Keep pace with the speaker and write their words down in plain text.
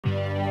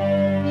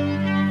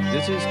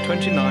This is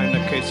 29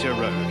 Acacia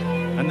Road.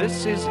 And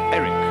this is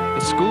Eric,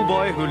 the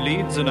schoolboy who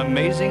leads an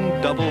amazing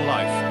double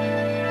life.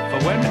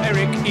 For when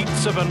Eric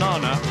eats a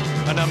banana,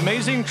 an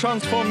amazing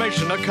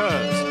transformation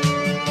occurs.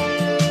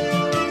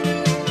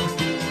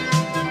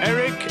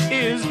 Eric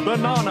is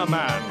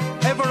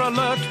Bananaman, ever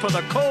alert for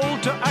the call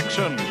to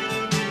action.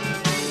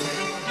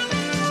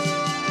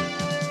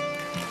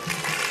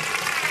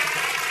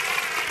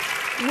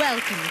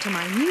 Welcome to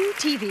my new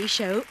TV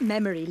show,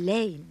 Memory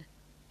Lane.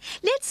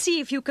 Let's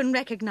see if you can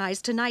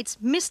recognize tonight's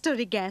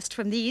mystery guest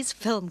from these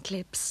film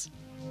clips.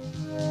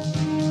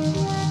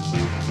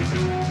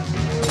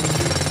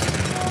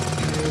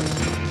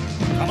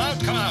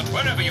 Come out,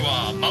 wherever you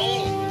are,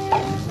 mole.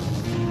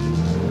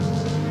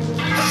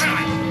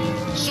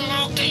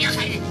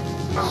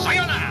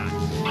 Sayonara.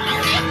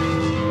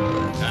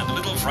 And a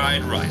little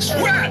fried rice.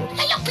 Run!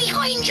 Hey, look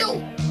behind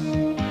you!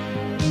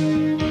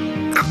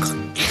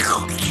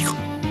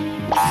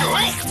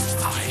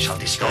 I shall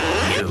destroy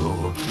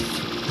you.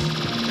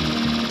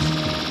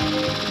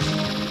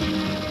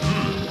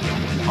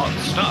 Hot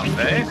stuff,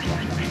 eh?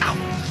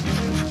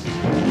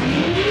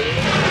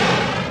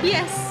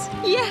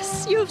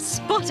 Yes, you've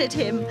spotted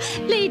him.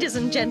 Ladies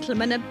and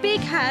gentlemen, a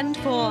big hand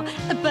for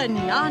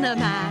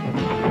Bananaman.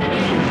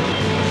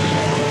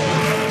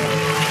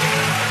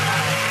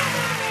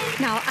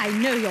 Now, I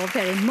know you're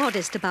very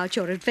modest about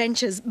your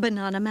adventures,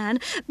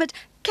 Bananaman, but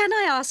can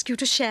I ask you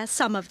to share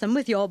some of them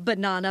with your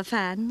banana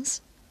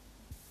fans?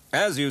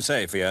 As you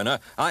say,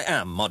 Fiona, I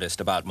am modest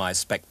about my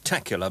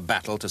spectacular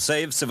battle to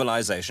save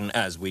civilization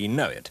as we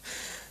know it.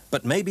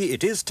 But maybe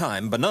it is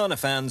time banana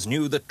fans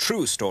knew the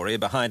true story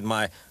behind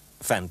my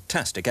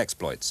fantastic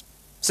exploits.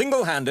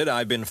 Single-handed,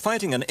 I've been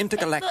fighting an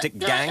intergalactic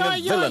gang of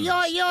villains.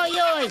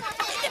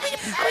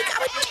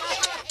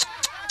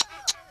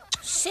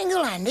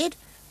 Single-handed?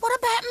 What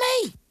about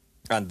me?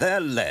 And they're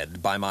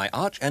led by my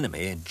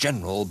arch-enemy,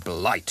 General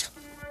Blight.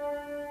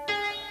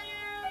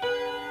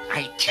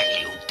 I tell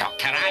you,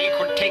 Doctor, I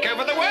could take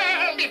over the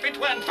world if it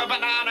weren't for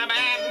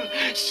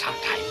Bananaman.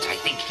 Sometimes I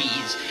think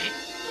he's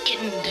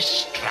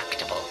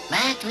indestructible.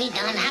 But we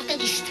don't have to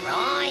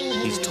destroy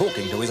him. He's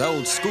talking to his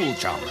old school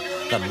chum,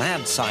 the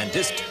mad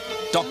scientist,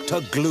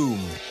 Dr. Gloom.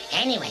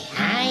 Anyway,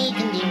 I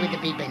can deal with the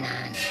big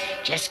banana.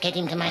 Just get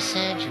him to my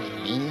surgery.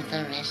 Leave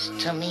the rest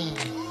to me.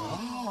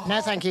 No,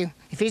 thank you.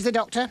 If he's the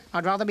doctor,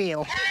 I'd rather be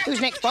ill.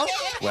 Who's next, boss?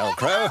 Well,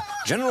 Crow,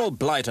 General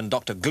Blight and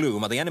Dr.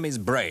 Gloom are the enemy's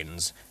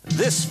brains.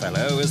 This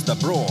fellow is the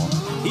brawn.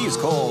 He's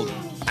called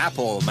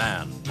Apple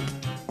Man.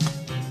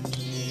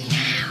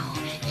 Now,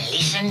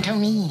 listen to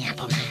me,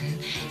 Apple Man.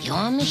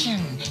 Your mission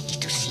is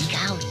to seek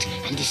out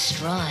and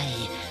destroy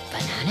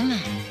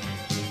Bananaman.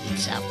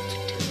 It's up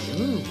to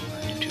you.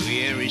 The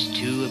trio is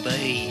to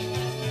obey.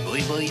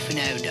 Bye-bye for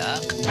now,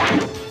 Doc.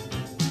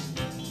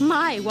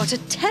 My, what a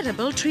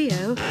terrible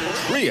trio.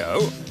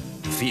 Trio?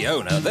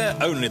 Fiona, they're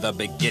only the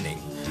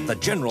beginning. The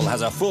General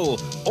has a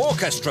full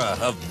orchestra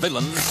of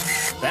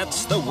villains.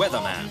 That's the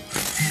Weatherman,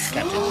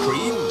 Captain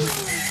Cream,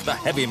 the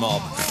Heavy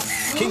Mob,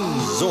 King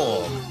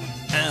Zorg,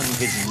 and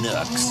his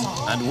Nerks.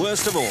 And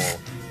worst of all,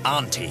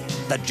 Auntie,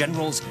 the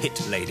General's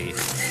hit lady.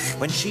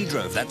 When she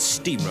drove that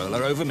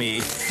steamroller over me,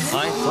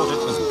 I thought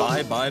it was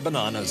bye-bye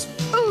bananas.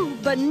 Oh,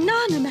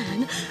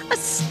 Bananaman, a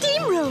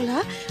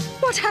steamroller?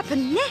 What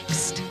happened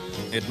next?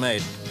 It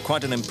made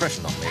quite an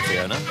impression on me,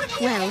 Fiona.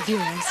 Well,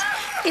 viewers,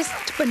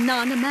 isn't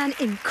Bananaman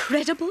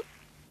incredible?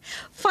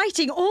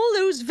 Fighting all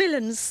those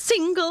villains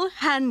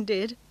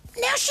single-handed.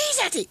 Now she's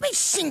at it. He's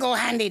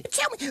single-handed.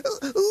 Tell me,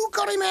 who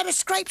got him out of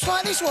scrapes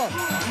like this one?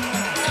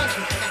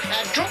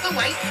 Drop the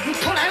weight and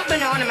pull out,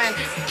 Bananaman.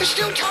 There's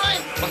still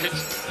time. But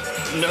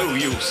it's no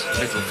use,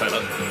 little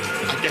fella.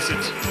 I guess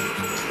it's...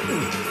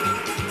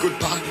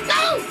 goodbye.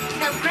 No!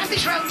 Now grab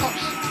this rope,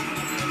 Pops.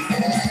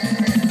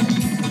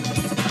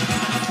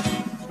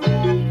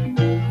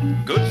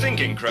 Good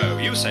thinking, Crow.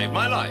 You saved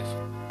my life.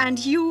 And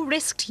you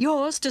risked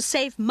yours to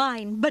save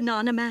mine,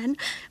 Bananaman,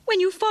 when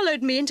you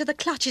followed me into the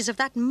clutches of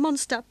that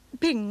monster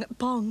Ping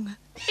Pong.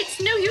 It's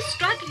no use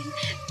struggling.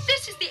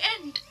 This is the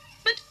end.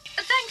 But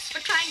thanks for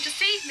trying to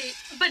save me,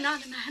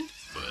 Bananaman.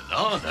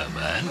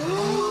 Bananaman?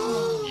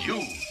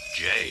 You,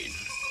 Jane.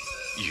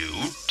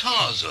 You,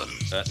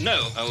 Tarzan.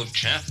 No, old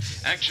chap.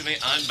 Actually,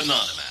 I'm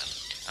Bananaman.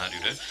 How do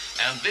you do?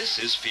 And this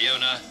is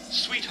Fiona,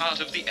 sweetheart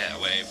of the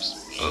airwaves.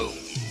 Oh,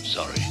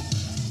 sorry.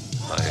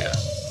 I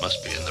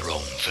must be in the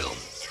wrong film.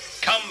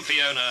 Come,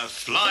 Fiona,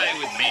 fly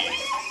with me.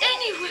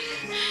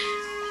 Anywhere,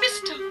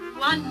 Mr.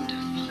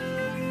 Wonderful.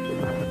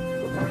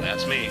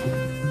 That's me.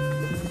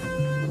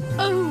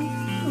 Oh,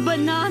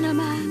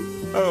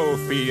 Bananaman. Oh,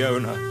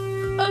 Fiona.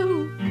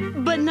 Oh,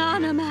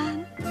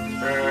 Bananaman.